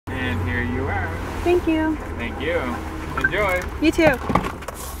Here you are. Thank you. Thank you. Enjoy. You too.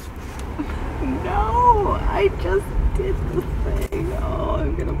 No, I just did the thing. Oh,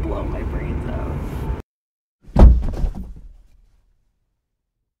 I'm gonna blow my brains out.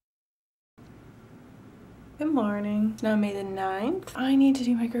 Good morning. It's now May the 9th. I need to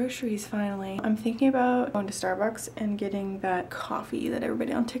do my groceries finally. I'm thinking about going to Starbucks and getting that coffee that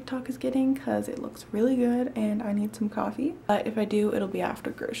everybody on TikTok is getting because it looks really good and I need some coffee. But if I do, it'll be after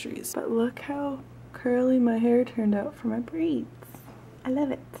groceries. But look how curly my hair turned out for my braids. I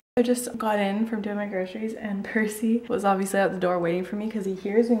love it. I just got in from doing my groceries and Percy was obviously at the door waiting for me because he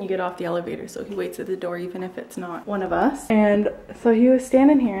hears when you get off the elevator, so he waits at the door even if it's not one of us. And so he was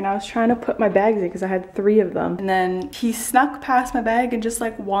standing here and I was trying to put my bags in because I had 3 of them, and then he snuck past my bag and just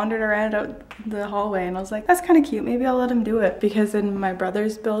like wandered around out the hallway, and I was like, that's kind of cute, maybe I'll let him do it. Because in my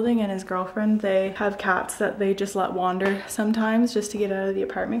brother's building and his girlfriend, they have cats that they just let wander sometimes just to get out of the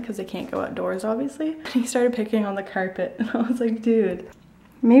apartment because they can't go outdoors obviously. And he started picking on the carpet and I was like, dude,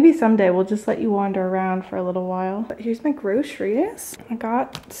 maybe someday we'll just let you wander around for a little while. But here's my groceries. I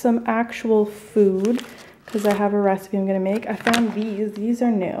got some actual food because I have a recipe I'm gonna make. I found these. These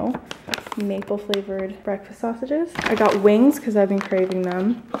are new. Maple flavored breakfast sausages. I got wings because I've been craving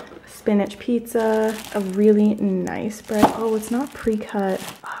them. Spinach pizza. A really nice bread. Oh, it's not pre-cut.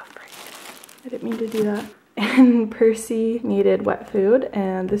 Oh, I didn't mean to do that. And Percy needed wet food,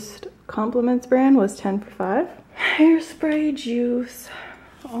 and this Compliments brand was 10 for $5. Hairspray, juice,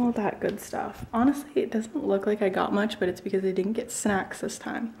 all that good stuff. Honestly, it doesn't look like I got much, but it's because I didn't get snacks this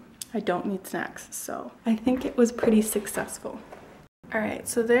time. I don't need snacks, so I think it was pretty successful. All right,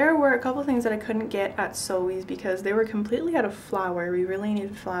 so there were a couple things that I couldn't get at Sowe's because they were completely out of flour. We really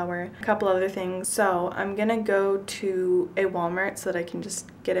needed flour. A couple other things. So I'm gonna go to a Walmart so that I can just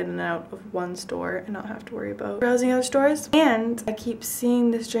get in and out of one store and not have to worry about browsing other stores. And I keep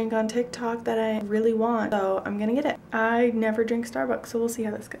seeing this drink on TikTok that I really want, so I'm gonna get it. I never drink Starbucks, so we'll see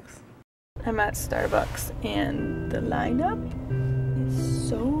how this goes. I'm at Starbucks and the lineup is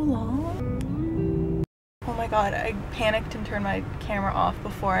so long. Oh my god, I panicked and turned my camera off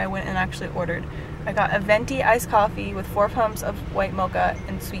before I went and actually ordered. I got a venti iced coffee with 4 pumps of white mocha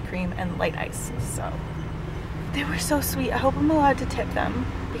and sweet cream and light ice. So they were so sweet. I hope I'm allowed to tip them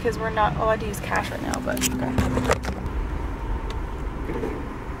because we're not allowed to use cash right now, but okay.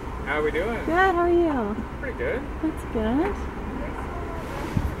 How are we doing? Good, how are you? Pretty good. That's good.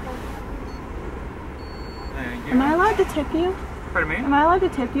 Thank you. Am I allowed to tip you? Pardon me? Am I allowed to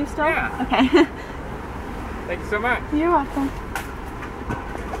tip you still? Yeah. Okay. Thank you so much. You're welcome.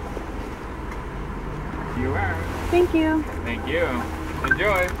 You are. Thank you. Thank you.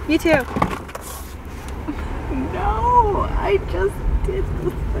 Enjoy. You too. No, I just did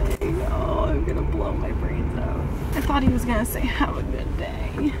the thing. Oh, I'm gonna blow my brains out. I thought he was gonna say, have a good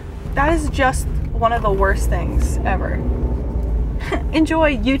day. That is just one of the worst things ever. Enjoy,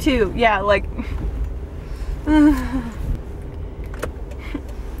 you too. Yeah, like...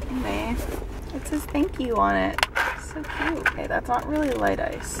 It says thank you on it. So cute. Okay, that's not really light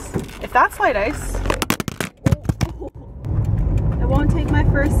ice. If that's light ice, I won't take my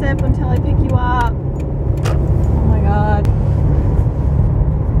first sip until I pick you up. Oh my god.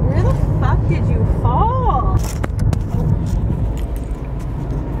 Where the fuck did you fall?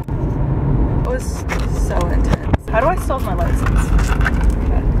 It was so intense. How do I still have my license?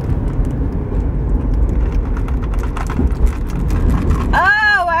 Okay.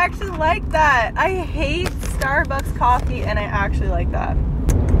 Oh, I actually like that. I hate Starbucks coffee and I actually like that.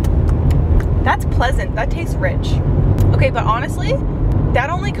 That's pleasant. That tastes rich. Okay, but honestly, that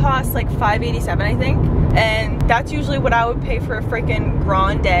only costs like $5.87 I think. And that's usually what I would pay for a freaking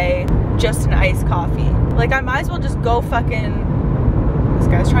grande, just an iced coffee. Like I might as well just go fucking... This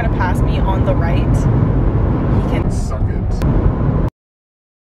guy's trying to pass me on the right. He can suck it.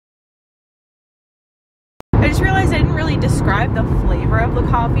 I just realized I didn't really describe the flavor of the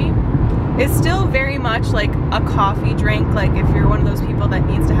coffee. It's still very much like a coffee drink. Like if you're one of those people that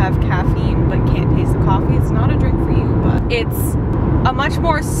needs to have caffeine but can't taste the coffee, it's not a drink for you, but it's a much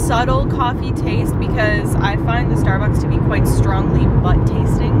more subtle coffee taste because I find the Starbucks to be quite strongly butt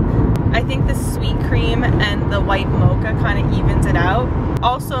tasting. I think the sweet cream and the white mocha kind of evens it out.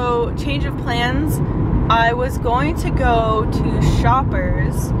 Also, change of plans. I was going to go to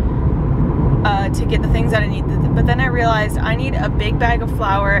Shoppers to get the things that I need, but then I realized I need a big bag of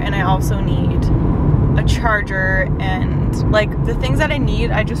flour and I also need a charger, and like the things that I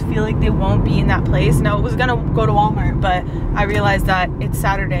need, I just feel like they won't be in that place. Now, I was gonna go to Walmart, but I realized that it's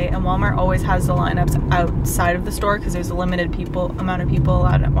Saturday and Walmart always has the lineups outside of the store because there's a limited amount of people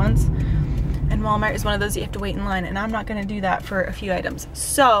allowed at once. and Walmart is one of those you have to wait in line, and I'm not gonna do that for a few items.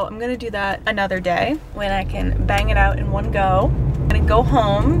 So I'm gonna do that another day when I can bang it out in one go. I'm gonna go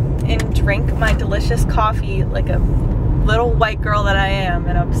home and drink my delicious coffee like a little white girl that I am,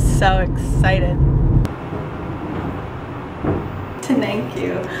 and I'm so excited. Thank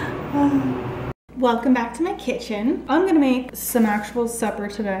you. Welcome back to my kitchen. I'm gonna make some actual supper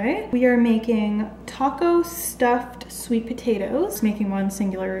today. We are making taco stuffed sweet potatoes. Making one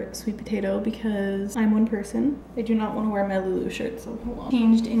singular sweet potato because I'm one person. I do not want to wear my Lulu shirt, so hold on.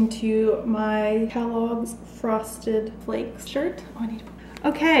 Changed into my Kellogg's Frosted Flakes shirt. Oh, I need to put.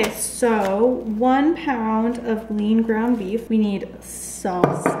 Okay, so 1 pound of lean ground beef. We need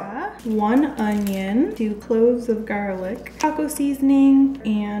salsa, 1 onion, 2 cloves of garlic, taco seasoning,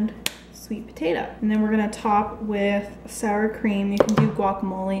 and sweet potato. And then we're gonna top with sour cream. You can do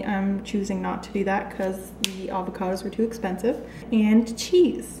guacamole. I'm choosing not to do that because the avocados were too expensive. And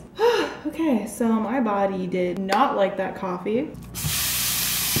cheese. Okay, so my body did not like that coffee.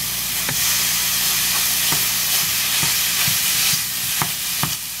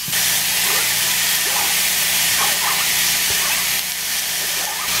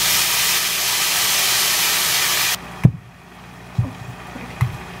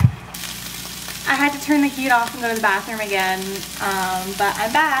 I had to turn the heat off and go to the bathroom again, but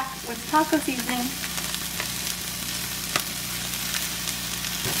I'm back with taco seasoning.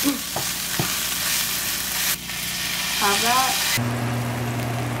 Have that.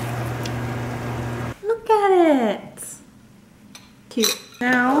 Look at it. Cute.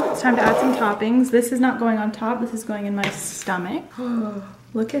 Now it's time to add some toppings. This is not going on top, this is going in my stomach.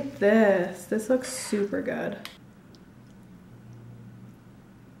 Look at this. This looks super good.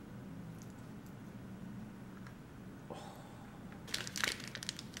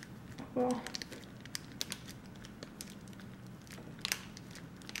 Well,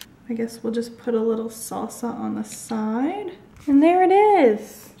 I guess we'll just put a little salsa on the side. And there it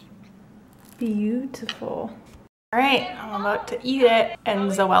is. Beautiful. All right, I'm about to eat it. And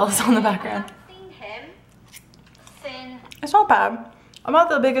Zoella's on the background. It's not bad. I'm not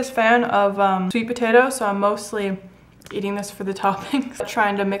the biggest fan of sweet potato, so I'm mostly eating this for the toppings.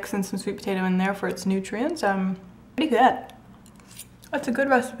 Trying to mix in some sweet potato in there for its nutrients. Pretty good. That's a good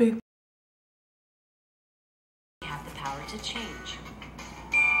recipe. To change.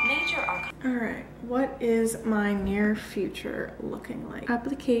 Alright, what is my near future looking like?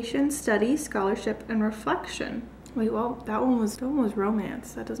 Application, study, scholarship, and reflection. Wait, well, that one was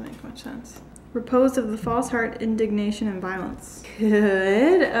romance. That doesn't make much sense. Repose of the false heart, indignation, and violence.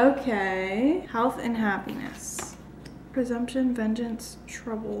 Good, okay. Health and happiness. Presumption, vengeance,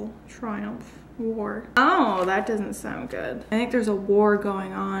 trouble, triumph, war. Oh, that doesn't sound good. I think there's a war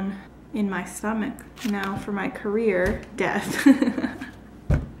going on in my stomach. Now for my career, death.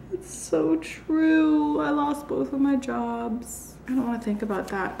 It's so true. I lost both of my jobs. I don't want to think about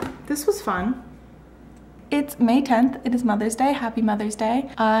that. This was fun. It's May 10th. It is Mother's Day. Happy Mother's Day.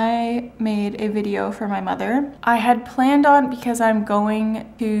 I made a video for my mother. I had planned on, because I'm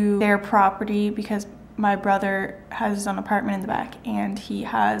going to their property because my brother has his own apartment in the back and he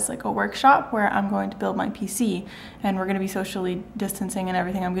has like a workshop where I'm going to build my PC, and we're going to be socially distancing and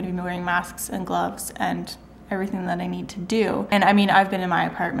everything. I'm going to be wearing masks and gloves and everything that I need to do. And I mean, I've been in my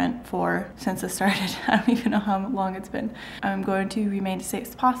apartment since this started. I don't even know how long it's been. I'm going to remain as safe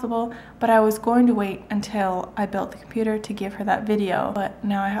as possible, but I was going to wait until I built the computer to give her that video. But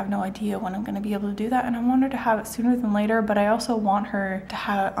now I have no idea when I'm going to be able to do that, and I want her to have it sooner than later, but I also want her to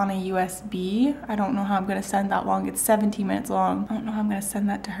have it on a USB. I don't know how I'm going to send that long. It's 17 minutes long. I don't know how I'm going to send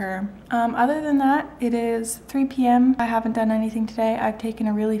that to her. Other than that, it is 3 p.m. I haven't done anything today. I've taken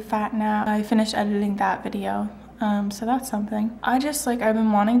a really fat nap. I finished editing that video. So that's something. I've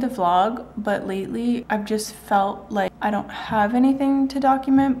been wanting to vlog, but lately I've just felt like I don't have anything to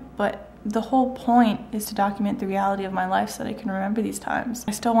document, but the whole point is to document the reality of my life so that I can remember these times.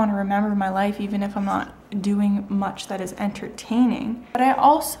 I still want to remember my life even if I'm not doing much that is entertaining. But I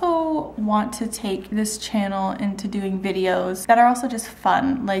also want to take this channel into doing videos that are also just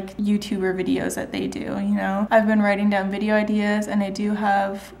fun, like YouTuber videos that they do, you know? I've been writing down video ideas and I do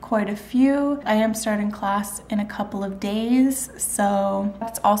have quite a few. I am starting class in a couple of days, so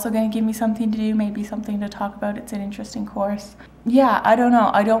that's also going to give me something to do, maybe something to talk about. It's an interesting course. Yeah, I don't know.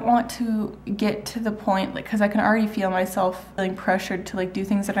 I don't want to get to the point, like, because I can already feel myself feeling pressured to like do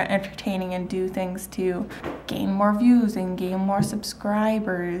things that are entertaining and do things to gain more views and gain more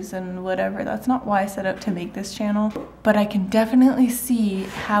subscribers and whatever. That's not why I set out to make this channel, but I can definitely see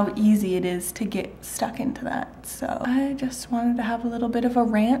how easy it is to get stuck into that. So I just wanted to have a little bit of a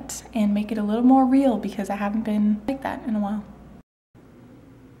rant and make it a little more real because I haven't been like that in a while.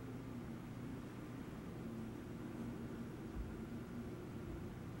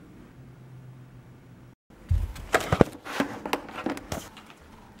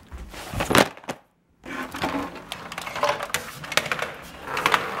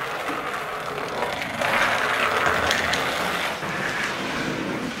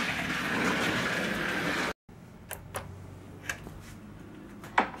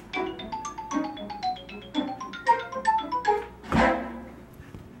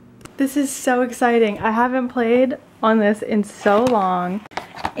 This is so exciting. I haven't played on this in so long.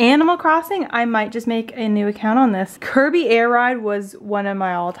 Animal Crossing, I might just make a new account on this. Kirby Air Ride was one of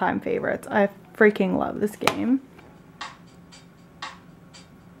my all-time favorites. I freaking love this game.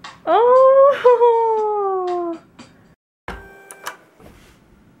 Oh!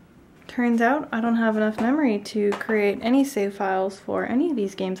 Turns out I don't have enough memory to create any save files for any of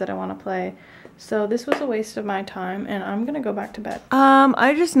these games that I want to play. So this was a waste of my time and I'm gonna go back to bed.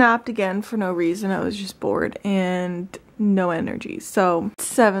 I just napped again for no reason. I was just bored and no energy. So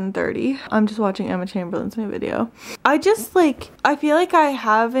 7:30. I'm just watching Emma Chamberlain's new video. I feel like I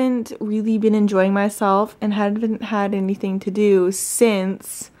haven't really been enjoying myself and haven't had anything to do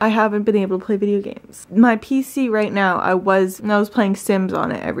since I haven't been able to play video games. My PC right now, I was playing Sims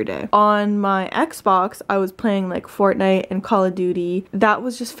on it every day. On my Xbox, I was playing like Fortnite and Call of Duty. That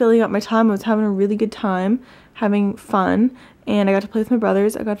was just filling up my time. I was having a really good time, having fun. And I got to play with my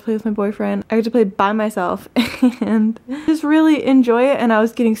brothers, I got to play with my boyfriend, I got to play by myself and just really enjoy it. And I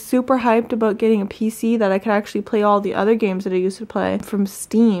was getting super hyped about getting a PC that I could actually play all the other games that I used to play from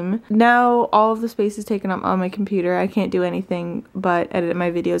Steam. Now all of the space is taken up on my computer. I can't do anything but edit my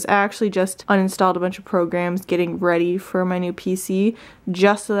videos. I actually just uninstalled a bunch of programs getting ready for my new PC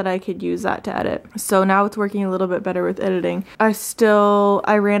just so that I could use that to edit. So now it's working a little bit better with editing. I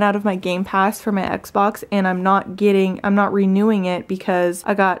ran out of my Game Pass for my Xbox and I'm not renewing it because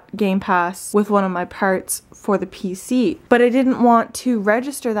I got Game Pass with one of my parts for the PC. But I didn't want to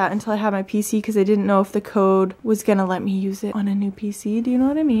register that until I had my PC because I didn't know if the code was gonna let me use it on a new PC. Do you know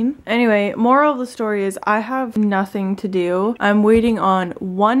what I mean? Anyway, moral of the story is I have nothing to do. I'm waiting on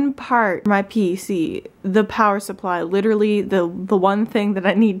one part for my PC, the power supply, literally the one thing that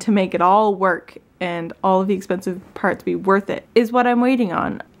I need to make it all work and all of the expensive parts be worth it is what I'm waiting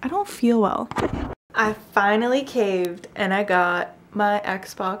on. I don't feel well. I finally caved and I got my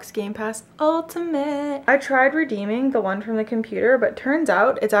Xbox Game Pass Ultimate. I tried redeeming the one from the computer, but turns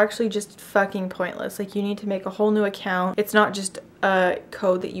out it's actually just fucking pointless. Like, you need to make a whole new account. It's not just a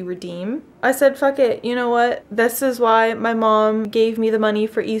code that you redeem. I said, fuck it, you know what? This is why my mom gave me the money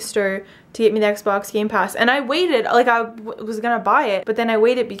for Easter to get me the Xbox Game Pass. And I waited, like I was gonna buy it, but then I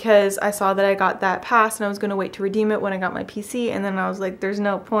waited because I saw that I got that pass and I was gonna wait to redeem it when I got my PC, and then I was like, there's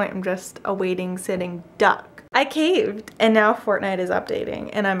no point, I'm just a waiting, sitting duck. I caved, and now Fortnite is updating,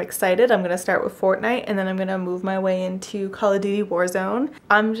 and I'm excited. I'm gonna start with Fortnite, and then I'm gonna move my way into Call of Duty Warzone.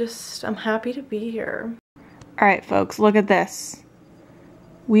 I'm happy to be here. All right, folks, look at this.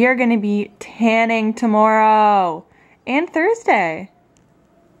 We are gonna be tanning tomorrow and Thursday.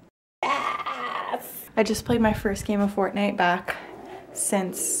 Yes! I just played my first game of Fortnite back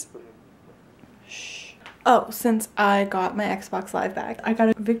since I got my Xbox Live back. I got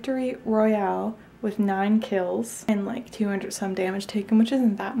a victory royale with 9 kills and like 200 some damage taken, which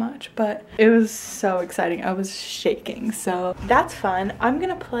isn't that much, but it was so exciting. I was shaking, so that's fun. I'm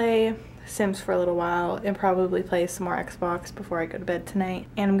gonna play Sims for a little while and probably play some more Xbox before I go to bed tonight.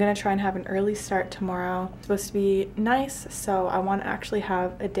 And I'm gonna try and have an early start tomorrow. It's supposed to be nice, so I want to actually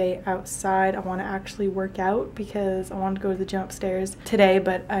have a day outside. I want to actually work out because I wanted to go to the gym upstairs today,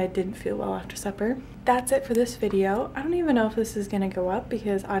 but I didn't feel well after supper. That's it for this video. I don't even know if this is gonna go up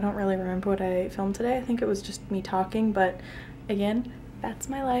because I don't really remember what I filmed today. I think it was just me talking, but again, that's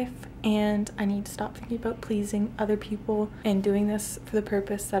my life, and I need to stop thinking about pleasing other people and doing this for the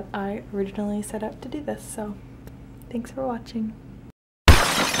purpose that I originally set out to do this. So thanks for watching.